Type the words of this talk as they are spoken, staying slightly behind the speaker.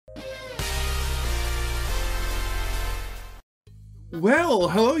Well,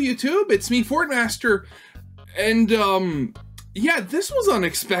 hello YouTube, it's me, Fortmaster, and yeah, this was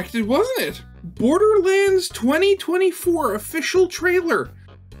unexpected, wasn't it? Borderlands 2024 official trailer.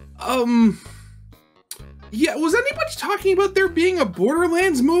 Yeah, was anybody talking about there being a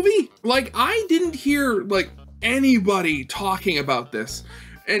Borderlands movie? Like, I didn't hear, like, anybody talking about this.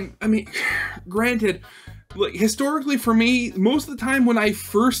 And, I mean, granted, like, historically for me, most of the time when I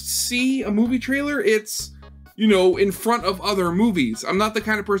first see a movie trailer, it's, you know, in front of other movies. I'm not the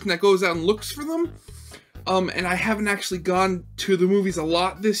kind of person that goes out and looks for them. And I haven't actually gone to the movies a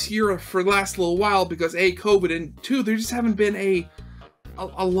lot this year for the last little while because A, COVID, and two, there just haven't been a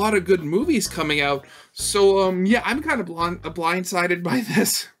lot of good movies coming out. So, yeah, I'm kind of blindsided by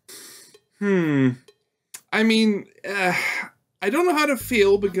this. I mean, I don't know how to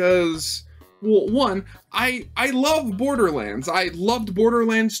feel because, well, one, I love Borderlands. I loved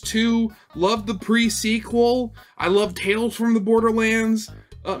Borderlands 2, loved the pre-sequel. I loved Tales from the Borderlands.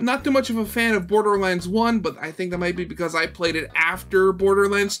 Not too much of a fan of Borderlands 1, but I think that might be because I played it after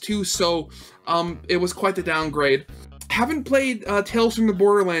Borderlands 2, so it was quite the downgrade. Haven't played Tales from the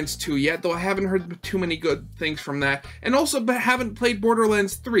Borderlands 2 yet, though I haven't heard too many good things from that. And also haven't played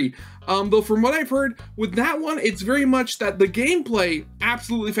Borderlands 3. Though from what I've heard, with that one, it's very much that the gameplay,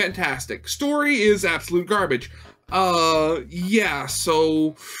 absolutely fantastic. Story is absolute garbage. Yeah,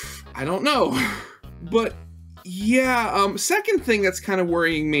 so, I don't know. But, yeah, second thing that's kind of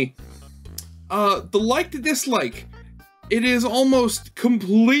worrying me. The like to dislike. It is almost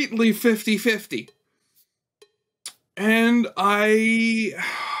completely 50-50. And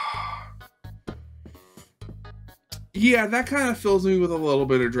yeah, that kind of fills me with a little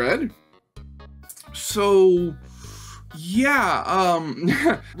bit of dread. So,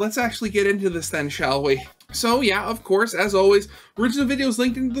 yeah, let's actually get into this then, shall we? So, yeah, of course, as always, original video is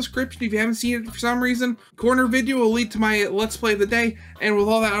linked in the description if you haven't seen it for some reason. Corner video will lead to my Let's Play of the day. And with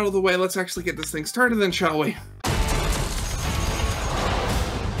all that out of the way, let's actually get this thing started then, shall we?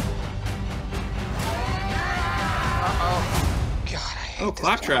 Oh,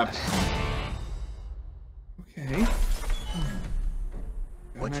 Claptrap. Okay.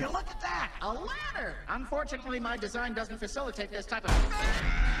 Would you look at that? A ladder! Unfortunately, my design doesn't facilitate this type of...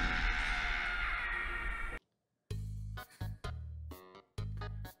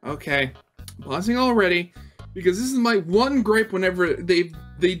 Okay. Pausing already, because this is my one gripe whenever they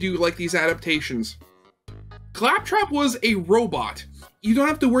do, like, these adaptations. Claptrap was a robot. You don't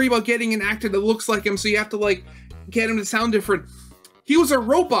have to worry about getting an actor that looks like him, so you have to, like, get him to sound different. He was a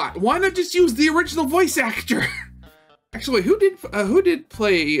robot. Why not just use the original voice actor? Actually, who did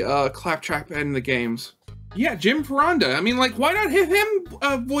play Claptrap in the games? Yeah, Jim Ferranda. I mean, like, why not have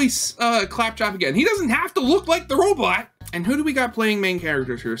him voice Claptrap again? He doesn't have to look like the robot. And who do we got playing main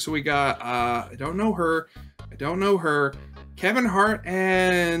characters here? So we got I don't know her. Kevin Hart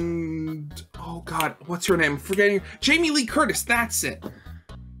and oh god, what's her name? I'm forgetting. Jamie Lee Curtis. That's it.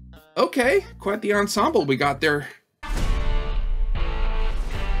 Okay, quite the ensemble we got there.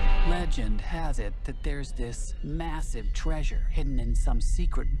 Legend has it that there's this massive treasure hidden in some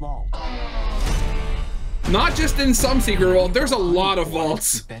secret vault. Not just in some secret vault, there's a lot of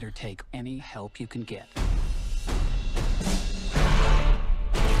vaults. You better take any help you can get.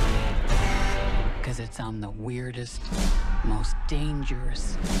 Because it's on the weirdest, most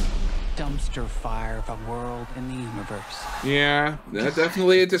dangerous dumpster fire of a world in the universe. Yeah, that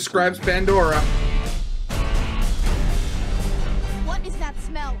definitely describes Pandora.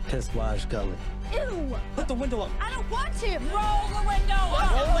 Smell. Piss wash gully. Ew! Put the window up. I don't want to! Roll the window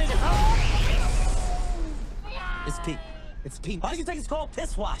up! Roll it up! It's pee. It's pee. Why do you think it's called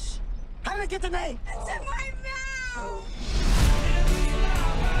piss wash? How did it get the name? It's in my mouth!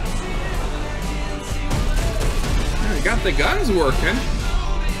 You got the guns working.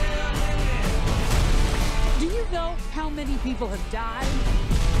 Do you know how many people have died?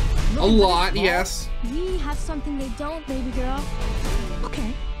 A lot, yes. We have something they don't, baby girl.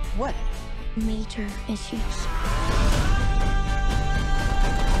 Okay, what? Major issues.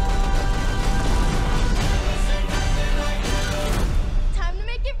 Time to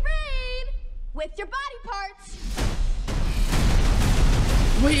make it rain with your body parts.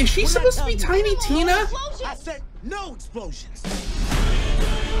 Wait, is she supposed to be Tiny Tina? I said no explosions.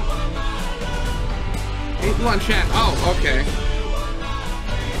 Hey, on chat. Oh, okay.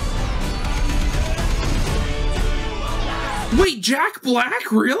 Wait, Jack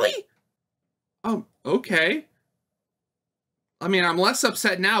Black? Really? Oh, okay. I mean, I'm less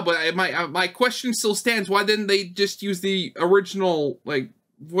upset now, but my question still stands. Why didn't they just use the original, like,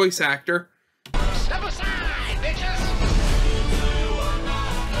 voice actor? Step aside, bitches!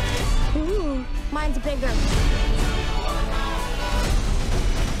 Ooh, mine's bigger.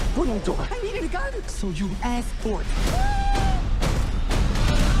 opening door. I needed a gun. So you asked for it.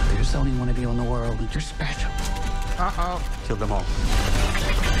 There's only one of you in the world, and you're special. Uh-oh. Kill them all.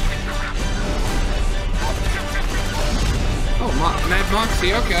 Oh, Mad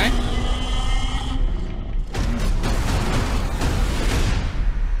Moxie, okay.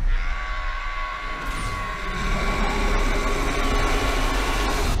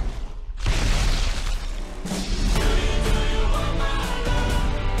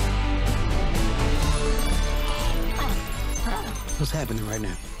 What's happening right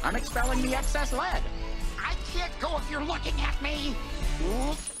now? I'm expelling the excess lead. I can't go if you're looking at me.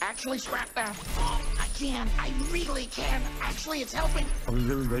 Actually, scrap that. I can. I really can. Actually, it's helping. Are we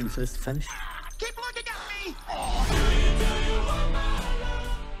really ready for this to finish? Keep looking at me.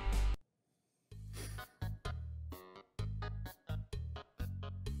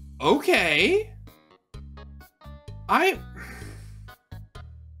 Okay. I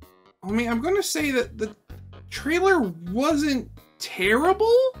mean, I'm gonna say that the trailer wasn't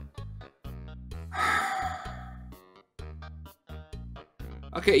terrible.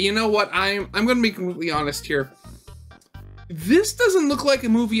 Okay, you know what? I'm gonna be completely honest here. This doesn't look like a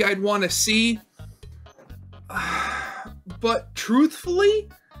movie I'd want to see. But truthfully,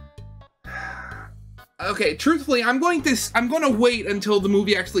 I'm going to wait until the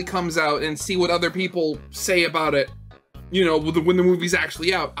movie actually comes out and see what other people say about it. You know, when the movie's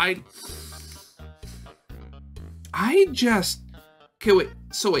actually out. Okay, wait.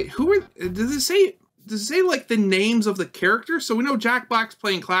 So wait, does it say like the names of the characters? So we know Jack Black's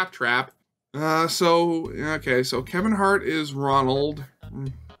playing Claptrap. Okay, so Kevin Hart is Ronald.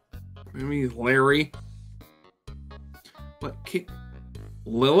 Maybe Larry. What?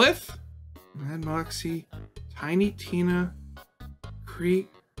 Lilith? Mad Moxie, Tiny Tina, Creek,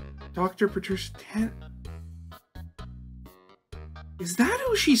 Dr. Patricia Tan. Is that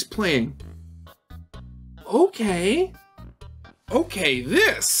who she's playing? Okay. Okay,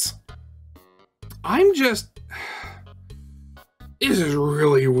 this. This is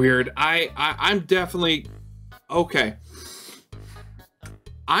really weird. I'm definitely okay.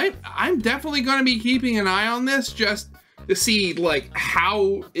 I'm definitely gonna be keeping an eye on this just to see like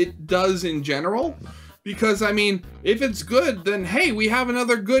how it does in general, because I mean, if it's good, then hey, we have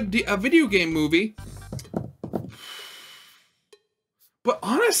another good video game movie. But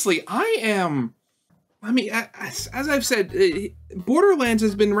honestly, I mean, as I've said, Borderlands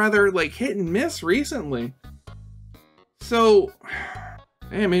has been rather like hit and miss recently. So,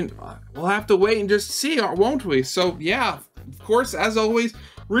 I mean, we'll have to wait and just see, won't we? So yeah, of course, as always,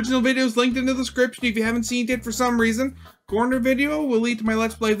 original videos linked in the description. If you haven't seen it for some reason, corner video will lead to my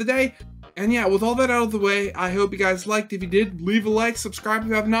Let's Play of the day. And yeah, with all that out of the way, I hope you guys liked. If you did, leave a like, subscribe if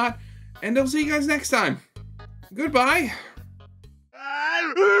you have not, and I'll see you guys next time. Goodbye.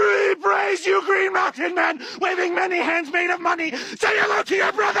 I praise you, Green Mountain Man, waving many hands made of money. Say hello to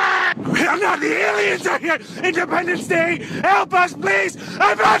your brother! I'm not the aliens are here! Independence Day! Help us, please!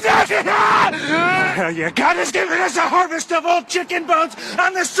 I'm not You God has given us a harvest of old chicken bones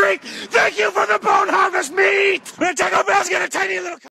on the street! Thank you for the bone harvest meat! Taco Bell's got a tiny little...